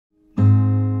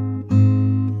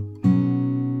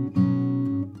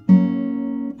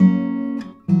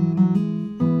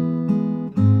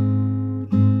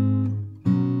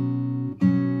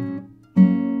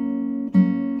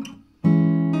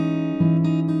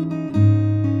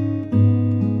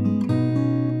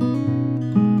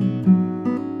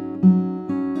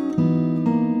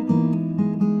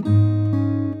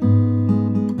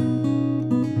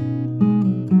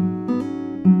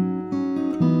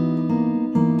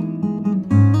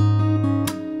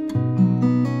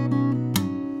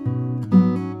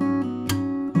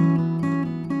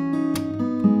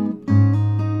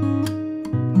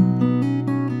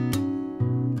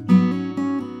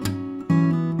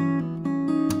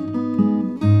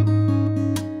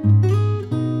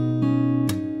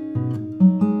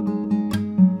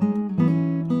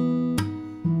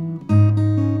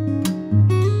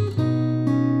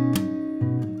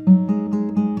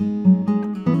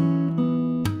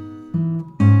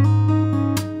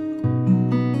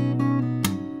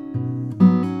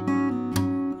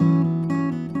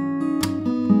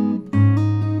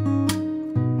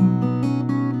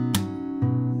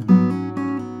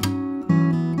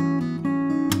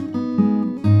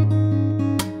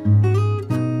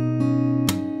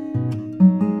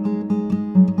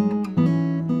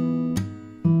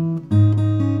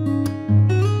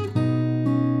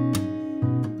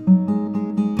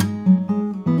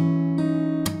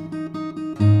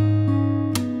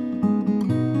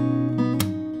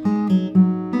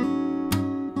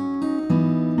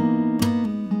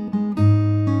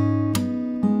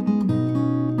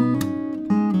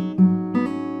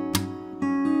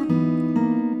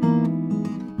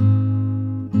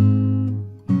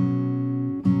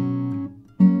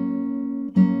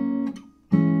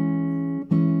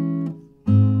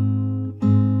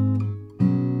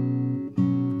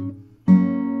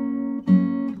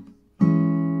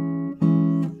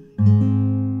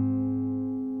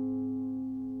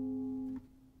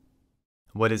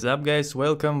What is up, guys?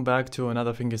 Welcome back to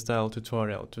another fingerstyle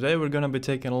tutorial. Today we're gonna be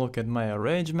taking a look at my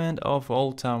arrangement of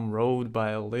Old Town Road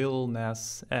by Lil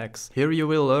Nas X. Here you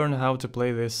will learn how to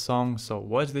play this song, so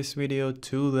watch this video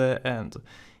to the end.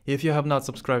 If you have not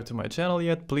subscribed to my channel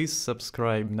yet, please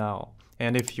subscribe now.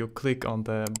 And if you click on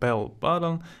the bell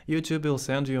button, YouTube will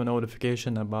send you a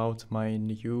notification about my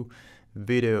new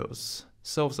videos.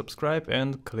 So subscribe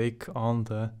and click on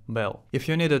the bell. If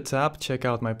you need a tab, check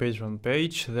out my Patreon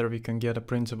page. There we can get a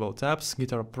printable tabs,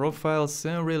 guitar profiles,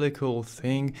 and really cool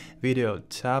thing, video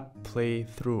tab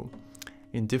playthrough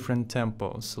in different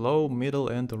tempos, slow, middle,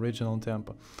 and original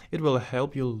tempo. It will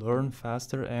help you learn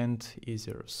faster and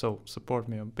easier. So support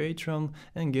me on Patreon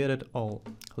and get it all.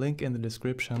 Link in the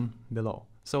description below.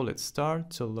 So let's start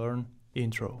to learn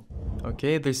intro.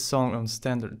 Okay, this song on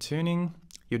standard tuning.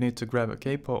 You need to grab a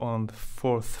capo on the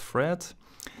 4th fret,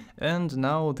 and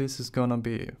now this is gonna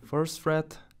be 1st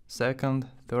fret, 2nd,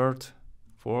 3rd,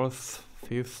 4th,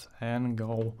 5th, and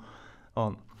go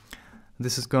on.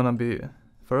 This is gonna be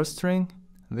 1st string,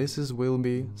 will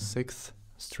be 6th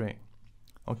string.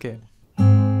 Okay.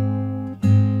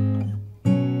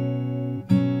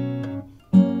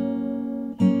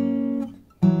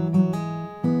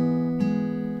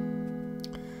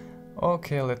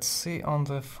 Okay, let's see on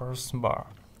the first bar.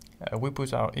 We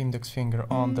put our index finger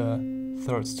on the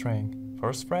 3rd string,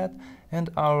 1st fret, and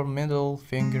our middle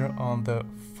finger on the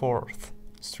 4th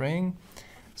string,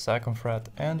 2nd fret,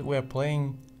 and we're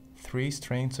playing 3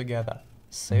 strings together,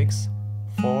 6,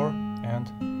 4, and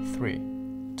 3,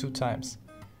 2 times.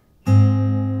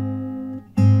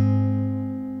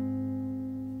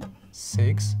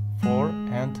 6, 4,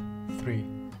 and 3.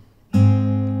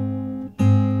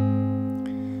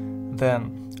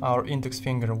 Then our index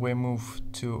finger we move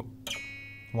to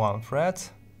 1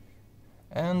 fret,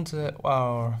 and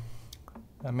our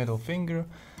middle finger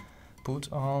put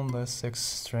on the 6th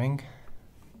string,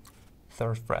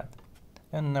 3rd fret,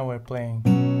 and now we're playing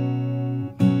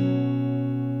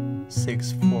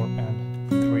 6, 4, and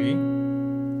 3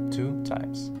 2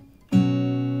 times.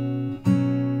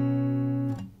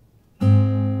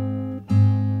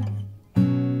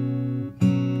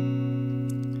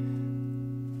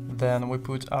 Then we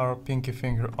put our pinky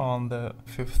finger on the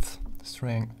 5th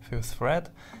string, 5th fret,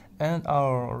 and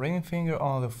our ring finger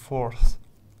on the 4th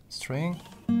string,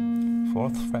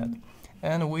 4th fret,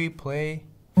 and we play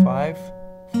 5,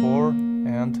 4,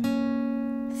 and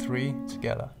 3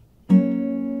 together.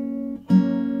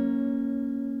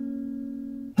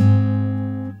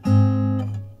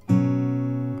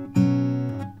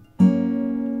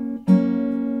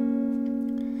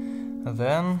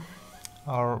 Then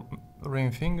our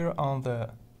ring finger on the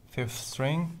 5th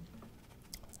string,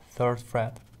 3rd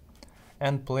fret,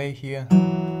 and play here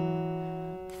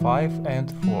 5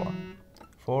 and 4.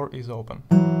 4 is open.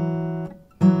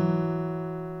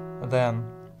 Then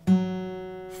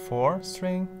 4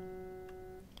 string,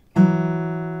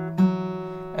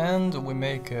 and we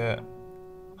make a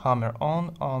hammer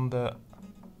on the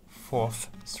 4th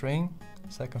string,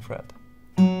 2nd fret.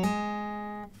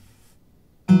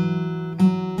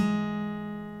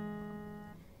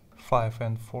 Five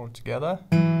and 4 together,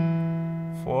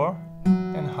 4,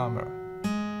 and hammer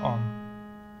on.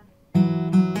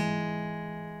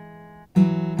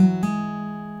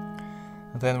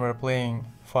 Then we're playing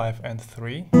 5 and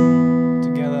 3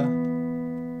 together,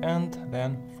 and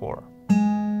then 4.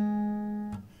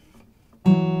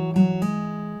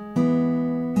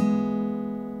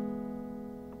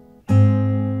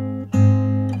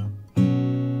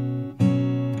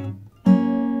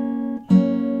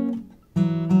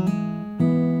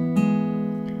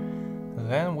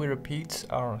 Then we repeat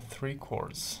our 3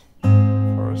 chords,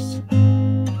 1st,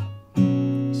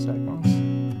 2nd,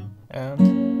 and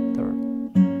 3rd.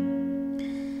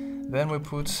 Then we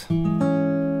put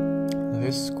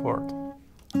this chord,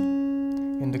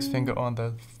 index finger on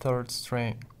the 3rd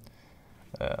string,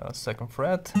 2nd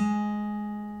fret,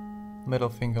 middle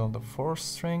finger on the 4th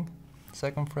string,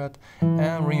 2nd fret,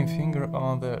 and ring finger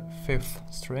on the 5th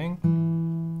string,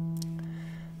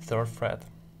 3rd fret.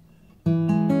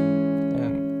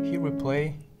 Here we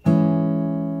play 3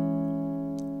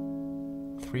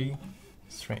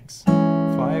 strings,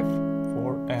 5,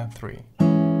 4, and 3.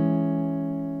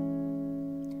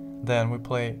 Then we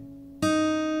play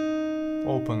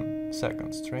open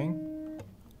 2nd string.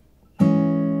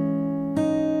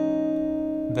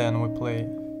 Then we play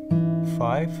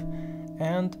 5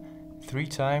 and 3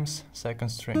 times 2nd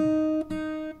string,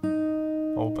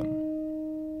 open.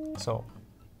 So.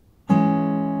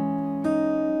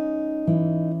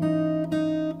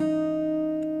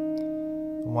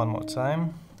 One more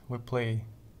time, we play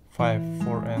 5,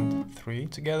 4, and 3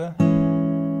 together,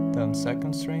 then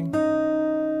second string,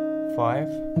 5,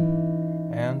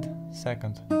 and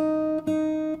second,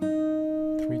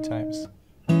 3 times.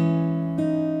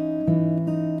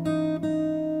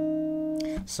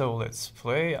 So let's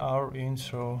play our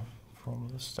intro from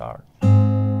the start.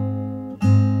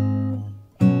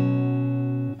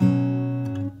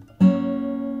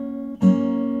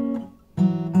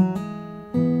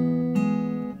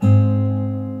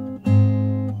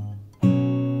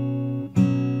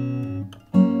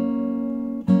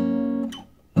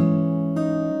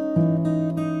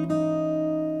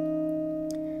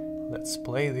 Let's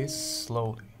play this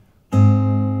slowly.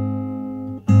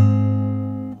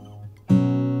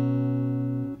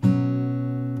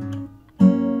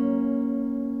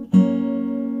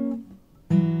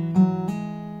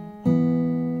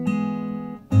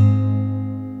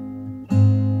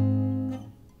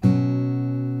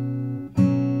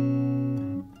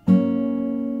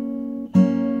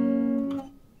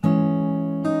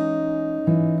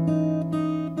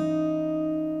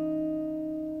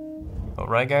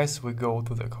 Alright guys, we go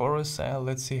to the chorus and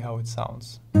let's see how it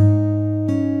sounds.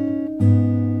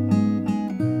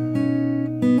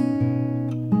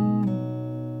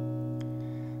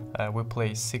 We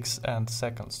play 6 and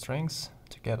second strings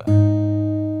together.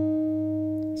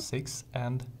 6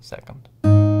 and second.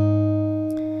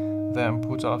 Then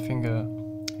put our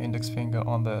index finger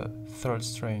on the 3rd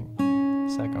string,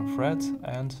 2nd fret,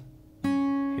 and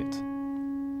hit.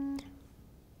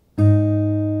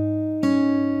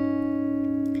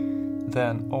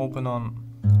 Then open on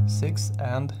 6th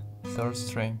and 3rd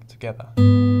string together.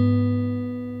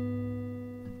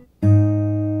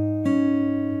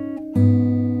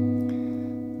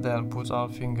 Then put our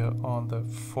finger on the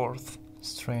 4th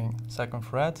string, 2nd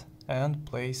fret, and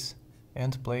play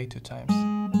 2 times.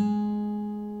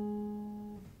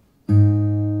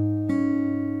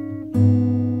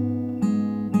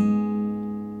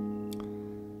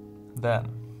 Then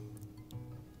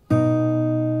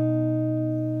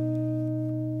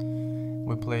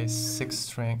we play 6th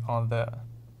string on the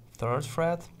 3rd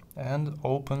fret and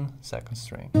open 2nd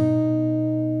string.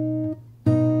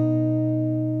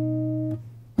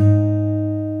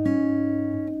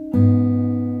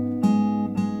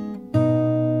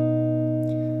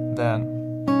 Then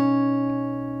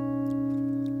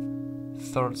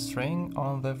 3rd string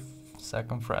on the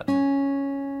 2nd fret.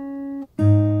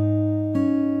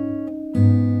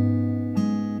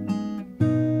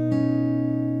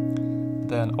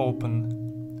 Then open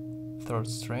 3rd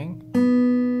string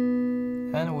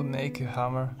and we make a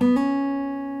hammer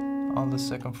on the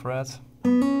 2nd fret,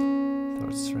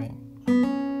 3rd string.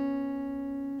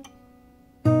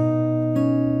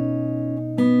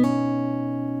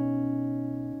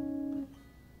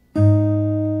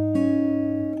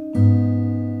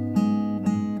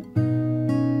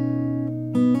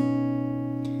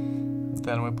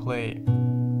 Then we play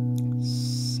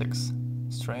 6th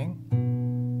string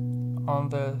on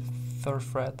the 3rd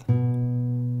fret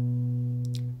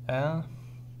and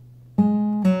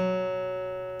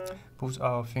put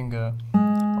our finger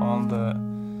on the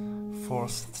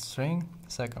 4th string,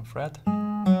 2nd fret,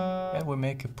 and we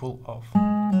make a pull off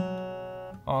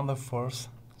on the 4th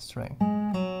string.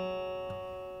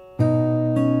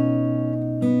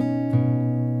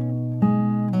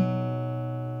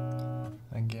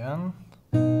 Again.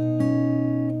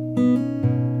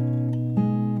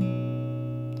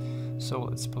 So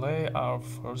let's play our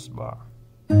first bar.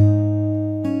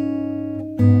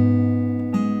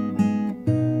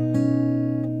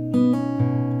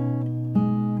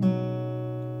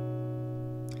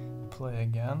 Play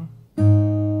again.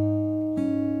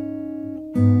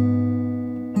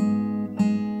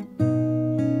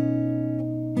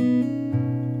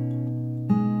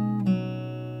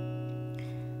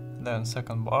 Then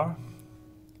second bar,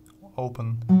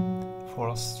 open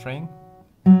 4th string.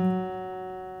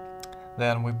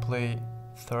 Then we play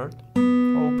 3rd,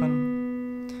 open,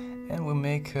 and we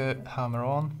make a hammer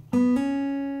on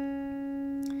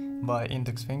by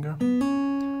index finger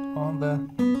on the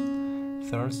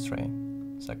 3rd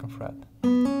string, 2nd fret.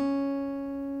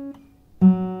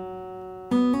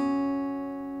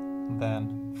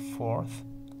 Then 4th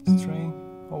string,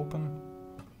 open.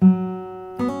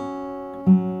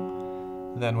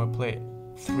 Then we play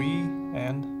 3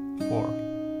 and 4.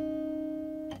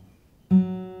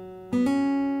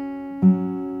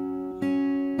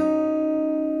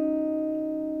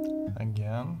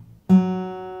 Again.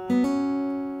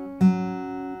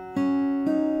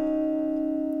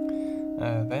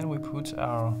 Then we put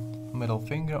our middle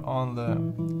finger on the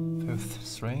 5th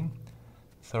string,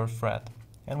 3rd fret,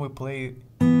 and we play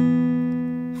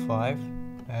 5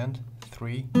 and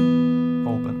 3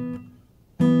 open.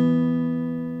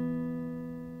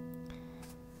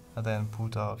 and then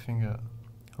put our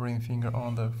ring finger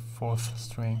on the 4th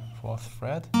string, 4th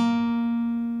fret,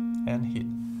 and hit.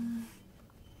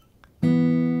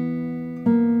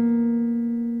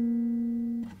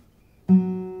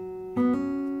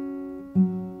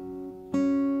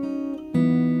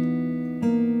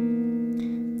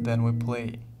 Then we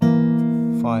play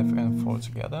 5 and 4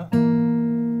 together.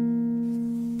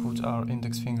 Put our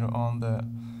index finger on the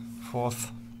 4th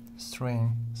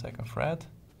string, 2nd fret,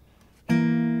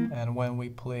 and when we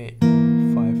play 5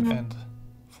 and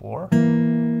 4,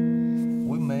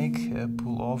 we make a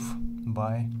pull off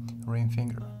by ring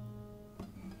finger.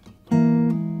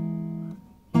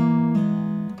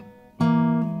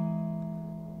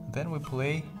 Then we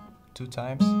play 2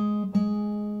 times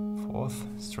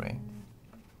 4th string.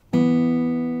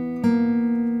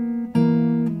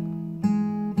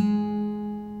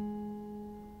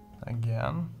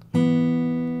 Again.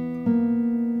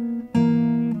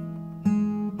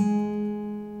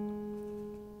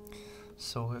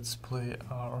 So let's play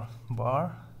our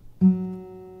bar.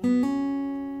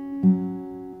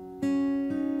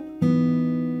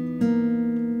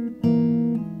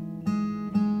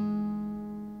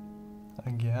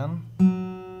 Again.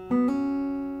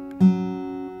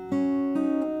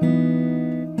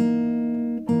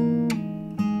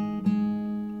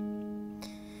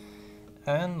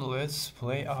 And let's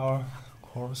play our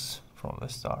chorus from the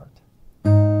start.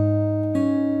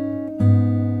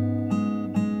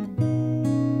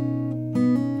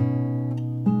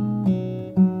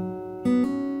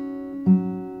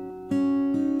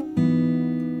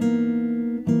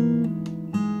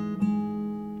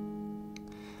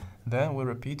 Then we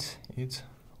repeat it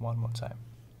one more time.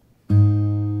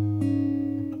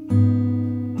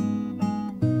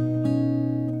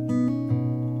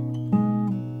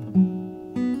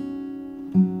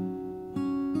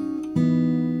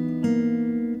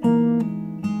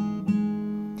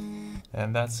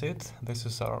 And that's it. This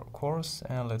is our chorus,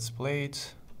 and let's play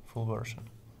it full version.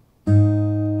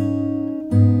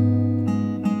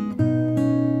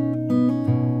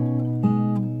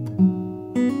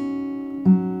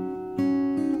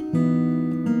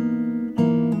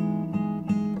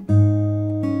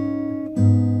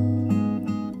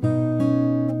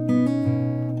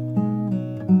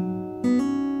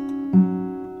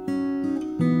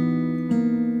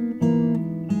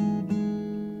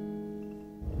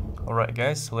 Alright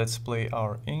guys, let's play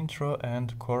our intro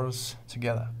and chorus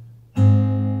together.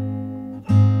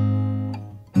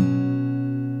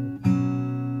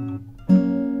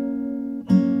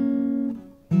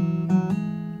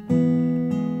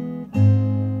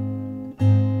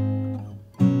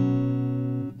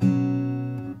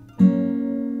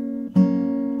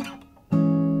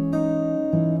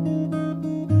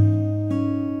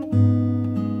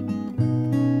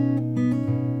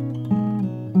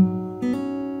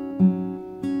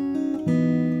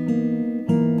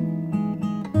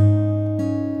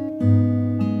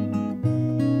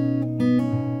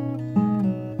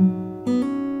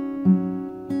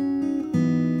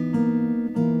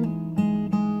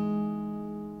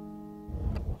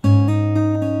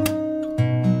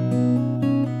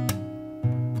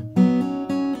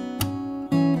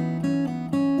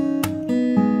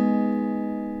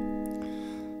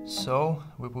 So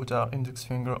we put our index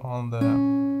finger on the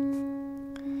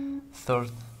third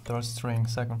string,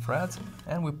 2nd fret,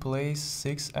 and we play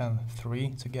 6 and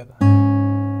 3 together.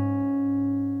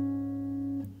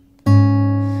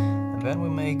 And then we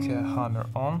make a hammer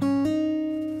on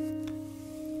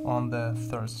the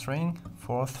 3rd string,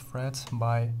 4th fret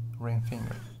by ring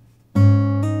finger.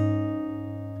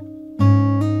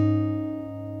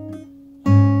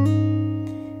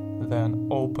 Then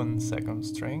open 2nd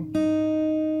string.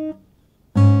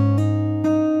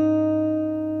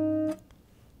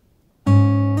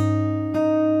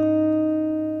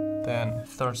 Then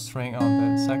 3rd string on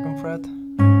the 2nd fret.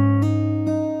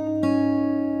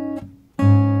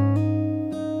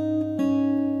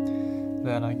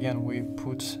 Then again we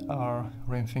put our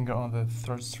ring finger on the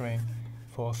 3rd string,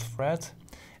 4th fret,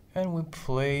 and we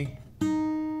play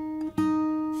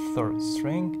 3rd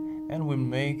string, and we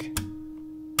make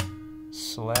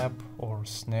slap or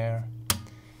snare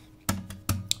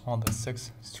on the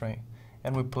 6th string,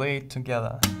 and we play it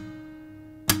together.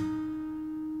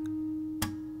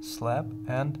 Slap,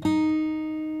 and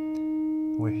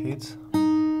we hit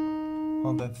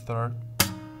on the 3rd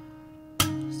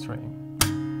string.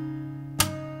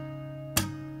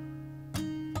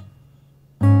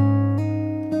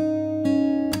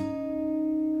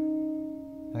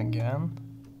 Again.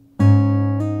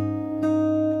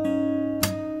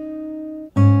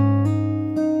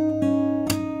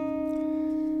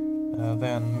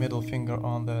 Then middle middle finger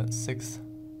on the 6th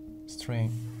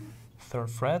string, 3rd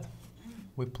fret,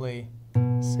 we play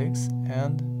 6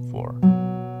 and 4.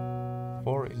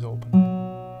 4 is open.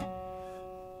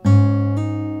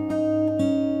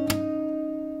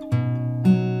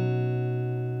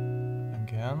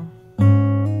 Again.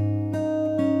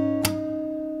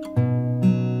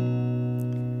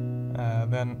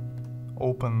 Then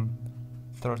open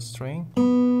 3rd string,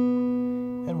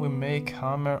 and we make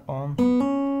hammer on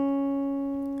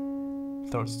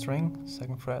 3rd string,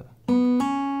 2nd fret.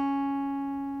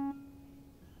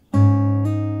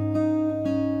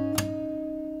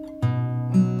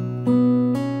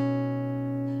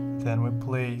 Then we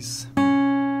place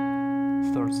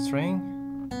 3rd string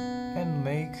and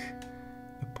make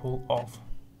a pull off.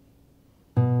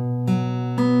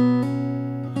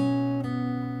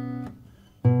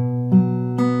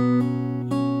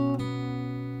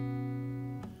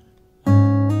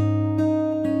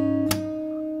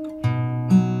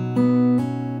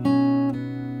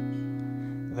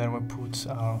 Then we put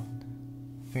our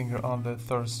finger on the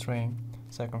 3rd string,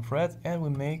 2nd fret, and we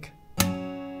make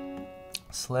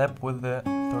slap with the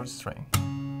 3rd string.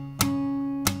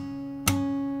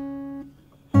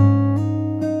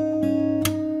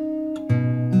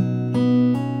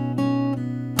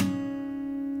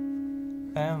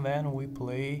 And then we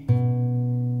play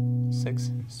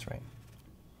 6th string.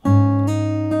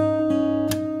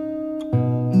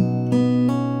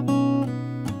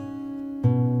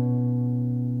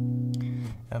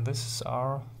 And this is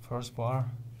our first bar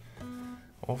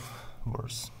of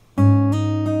verse.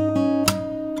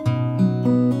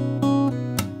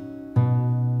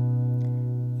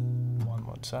 One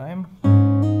more time.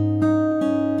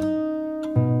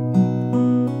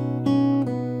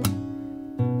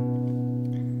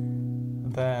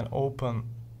 Then open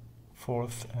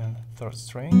 4th and 3rd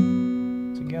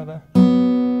string together,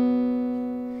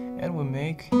 and we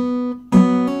make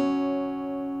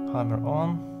hammer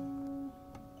on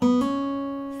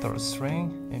 3rd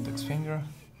string, index finger,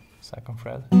 2nd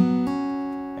fret,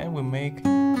 and we make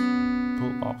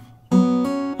pull off.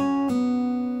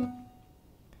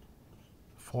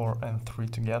 4 and 3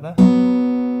 together,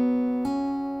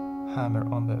 hammer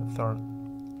on the 3rd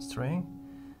string,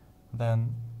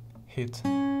 then hit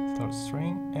 3rd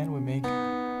string, and we make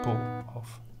pull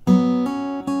off.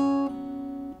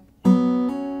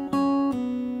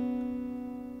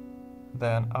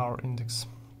 Then our index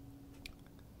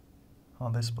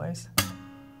on this place,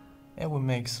 and we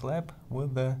make slap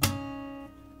with the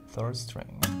 3rd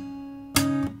string.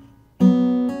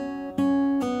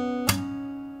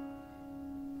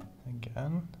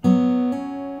 Again.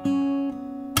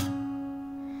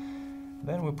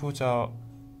 Then we put our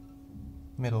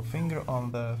middle finger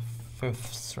on the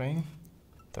 5th string,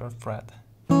 3rd fret,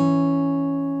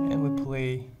 and we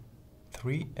play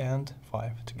 3 and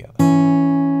 5 together.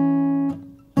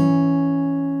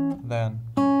 Then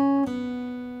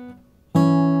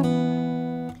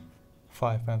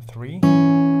 5 and 3,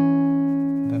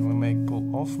 then we make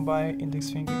pull off by index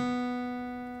finger,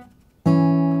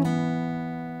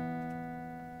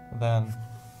 then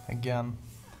again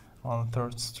on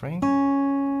 3rd string,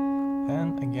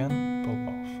 and again pull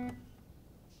off.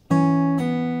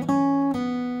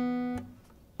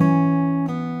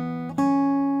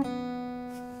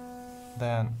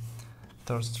 Then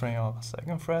 3rd string on the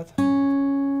 2nd fret,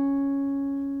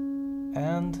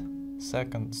 and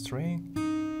 2nd string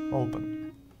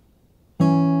open.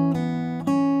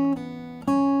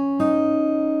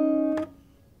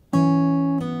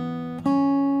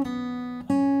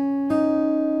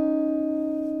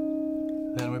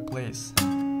 Then we place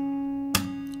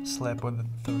slap with the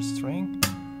 3rd string,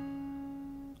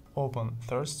 open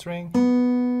 3rd string,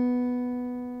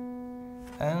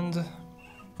 and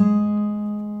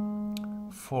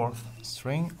 4th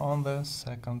string on the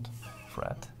 2nd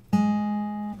fret.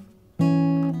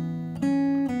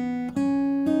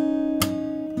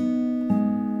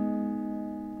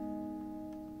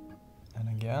 And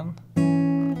again.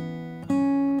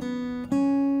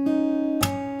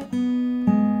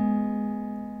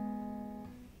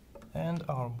 And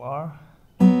our bar.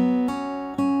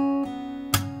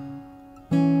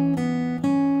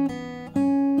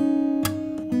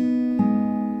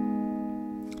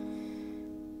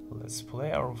 Let's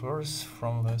play our verse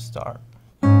from the start.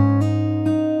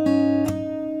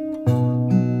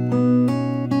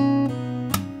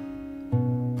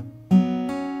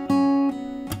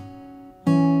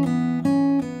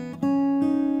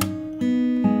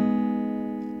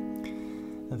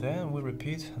 Then we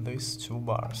repeat these 2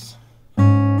 bars.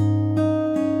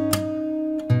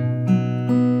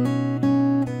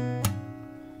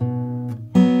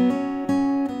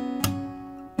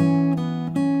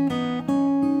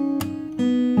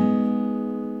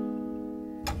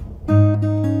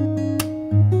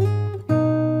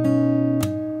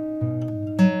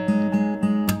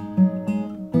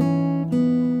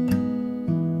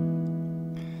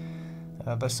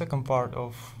 second part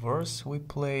of verse, we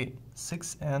play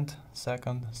 6th and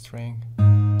 2nd string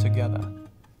together.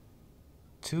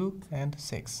 2 and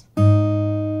 6.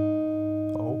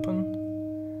 Open.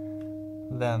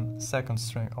 Then 2nd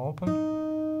string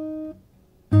open.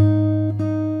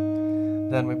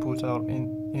 Then we put our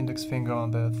index finger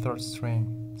on the 3rd string,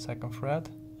 2nd fret,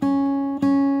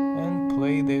 and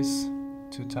play this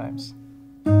 2 times.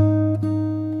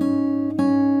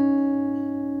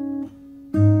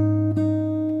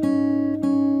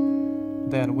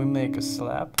 Then we make a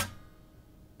slap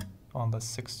on the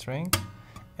 6th string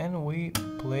and we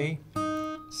play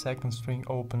 2nd string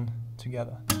open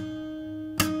together.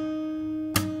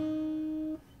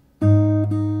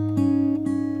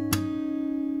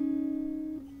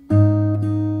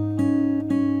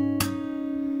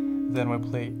 Then we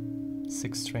play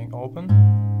 6th string open,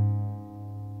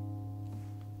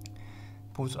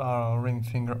 put our ring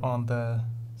finger on the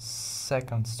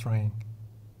 2nd string,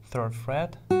 3rd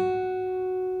fret,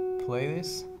 play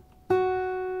this,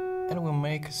 and we'll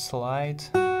make a slide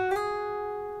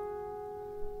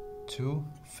to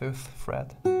 5th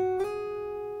fret.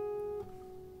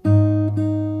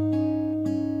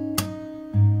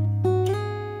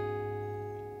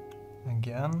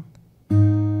 Again.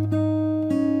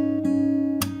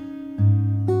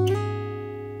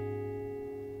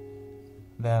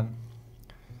 Then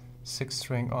 6th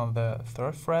string on the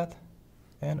 3rd fret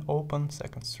and open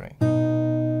 2nd string.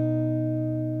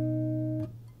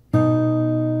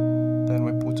 Then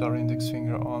we put our index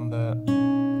finger on the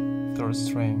 3rd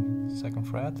string, 2nd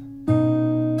fret,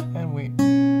 and we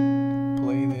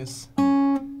play this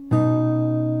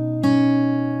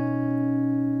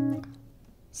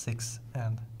 6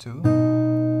 and 2,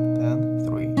 then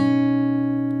 3.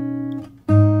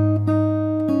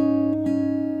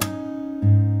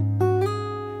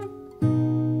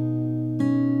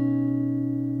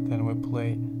 Then we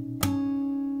play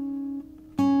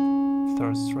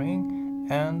 3rd string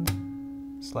and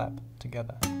slap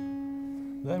together.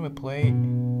 Then we play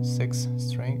 6th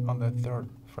string on the 3rd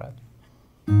fret.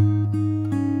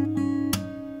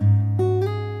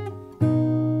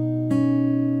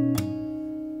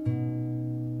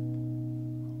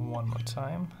 One more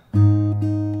time.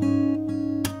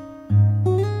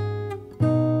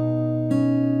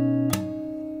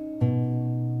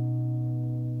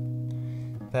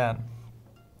 Then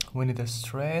we need a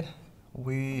straight.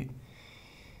 We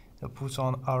put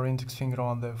on our index finger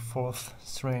on the 4th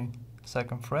string,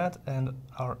 2nd fret, and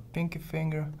our pinky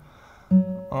finger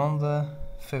on the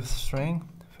 5th string,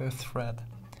 5th fret,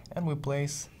 and we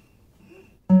place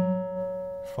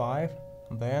 5,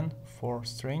 then 4th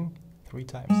string 3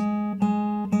 times.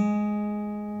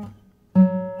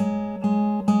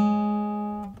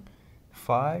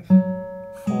 Five,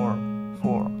 4,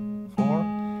 4, 4.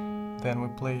 Then we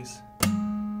place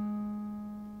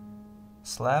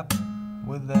slap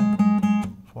with the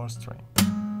 4th string.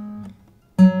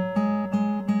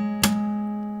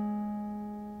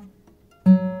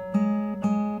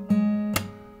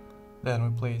 Then we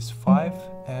place 5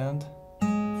 and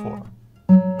 4.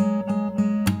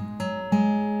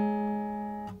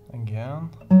 Again.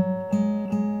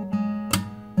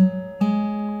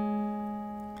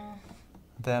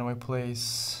 Then we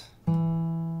place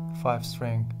 5th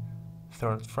string,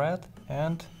 3rd fret,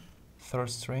 and 3rd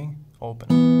string open.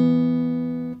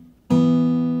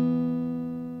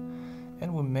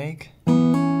 And we make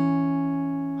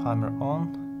hammer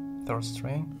on 3rd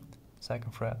string,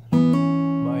 2nd fret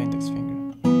by index finger.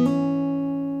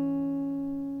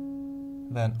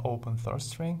 Then open 3rd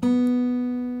string.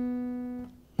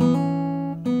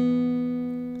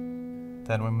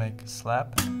 Then we make a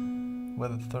slap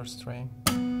with the 3rd string.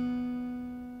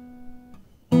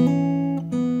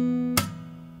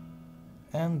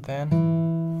 And then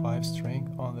 5th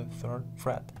string on the 3rd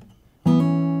fret.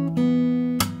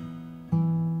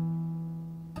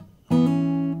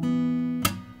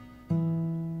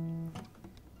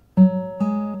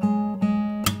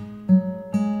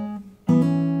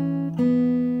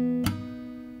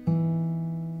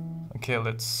 Okay,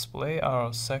 let's play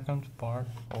our second part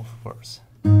of verse.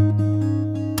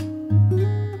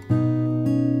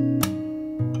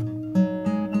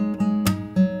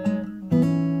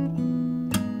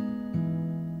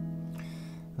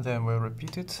 Then we'll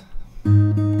repeat it.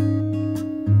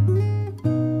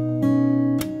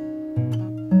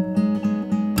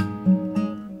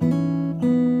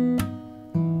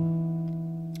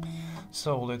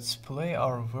 So let's play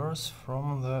our verse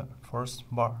from the first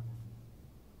bar.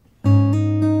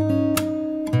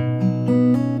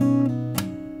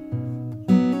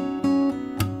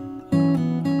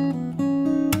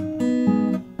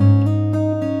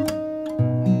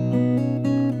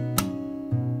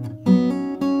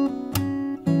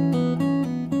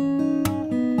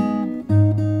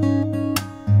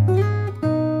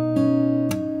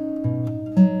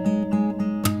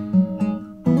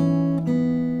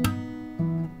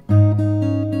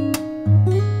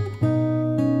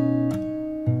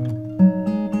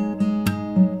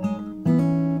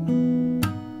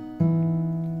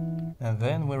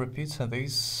 then we repeat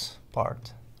this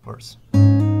part, verse.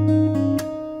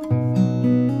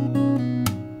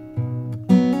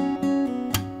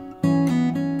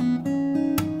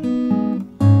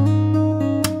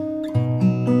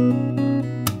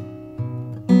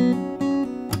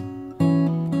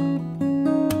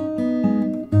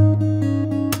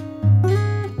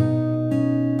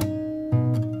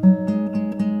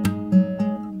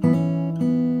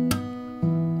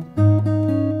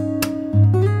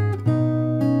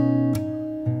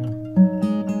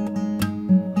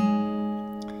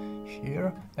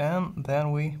 And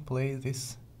then we play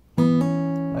this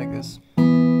like this, 5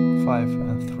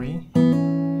 and 3,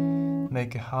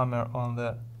 make a hammer on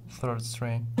the 3rd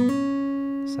string,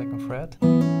 2nd fret,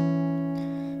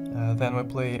 then we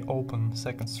play open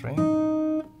 2nd string,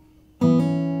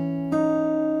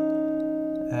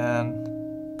 and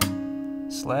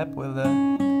slap with the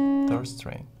 3rd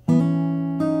string.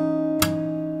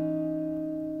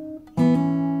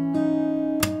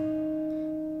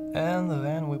 And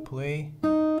then we play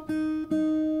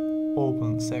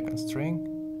open 2nd string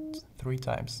 3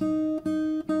 times.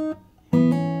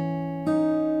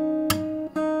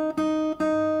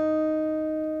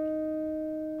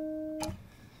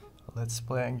 Let's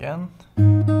play again.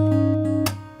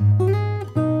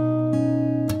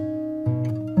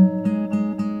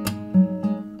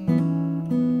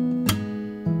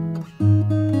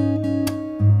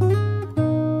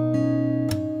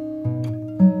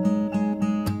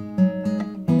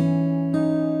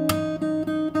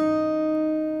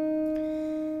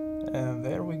 And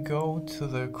there we go to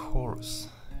the chorus.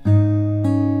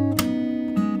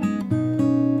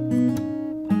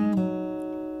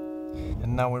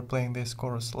 And now we're playing this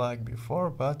chorus like before,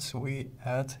 but we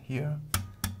add here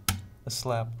a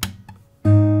slap.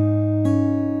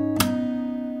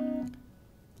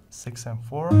 6 and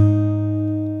 4,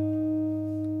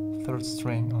 3rd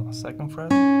string on the 2nd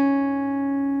fret,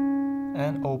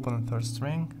 and open 3rd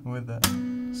string with the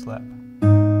slap.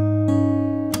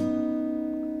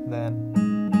 Then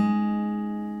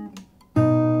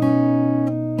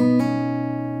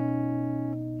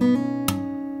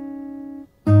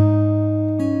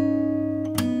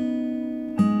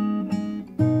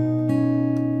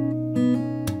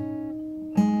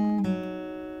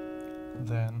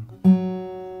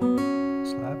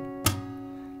slap,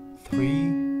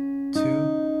 3, 2,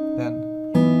 then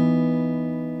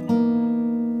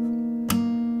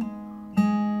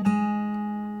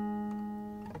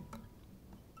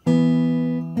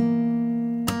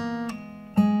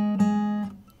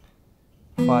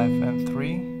five and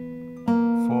 3,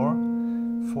 4,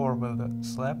 4 with the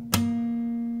slap,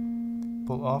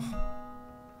 pull off,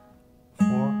 4,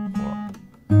 4.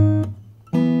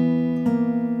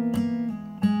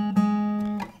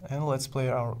 And let's play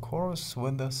our chorus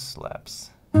with the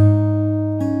slaps.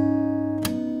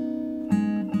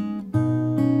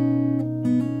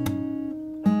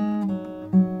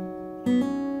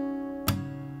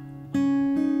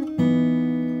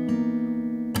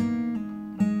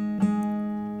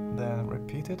 Then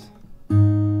repeat it.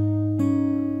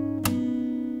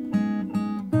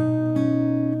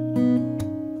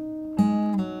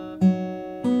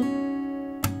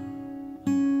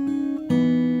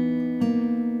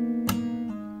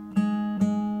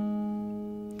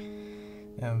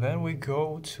 And then we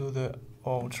go to the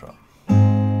outro.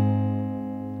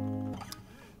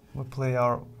 We play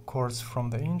our chords from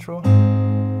the intro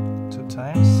 2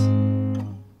 times.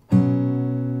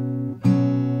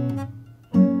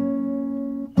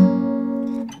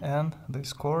 And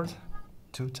this chord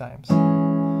 2 times.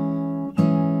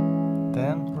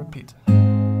 Then repeat.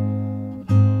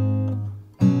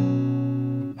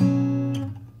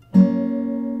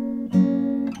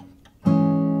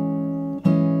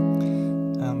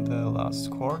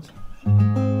 Last chord.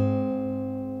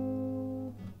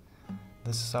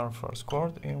 This is our first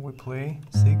chord, and we play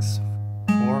 6,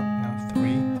 4, and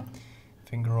 3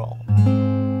 finger roll.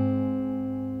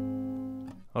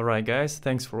 Alright guys,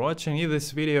 thanks for watching. If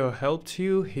this video helped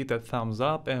you, hit a thumbs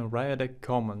up and write a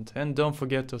comment. And don't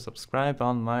forget to subscribe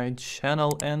on my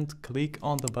channel and click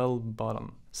on the bell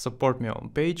button. Support me on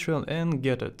Patreon and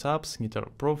get tabs, guitar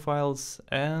profiles,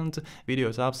 and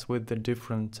video tabs with the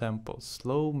different tempos,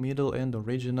 slow, middle, and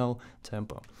original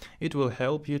tempo. It will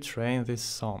help you train this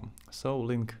song. So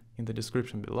link in the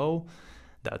description below.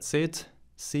 That's it.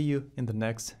 See you in the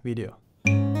next video.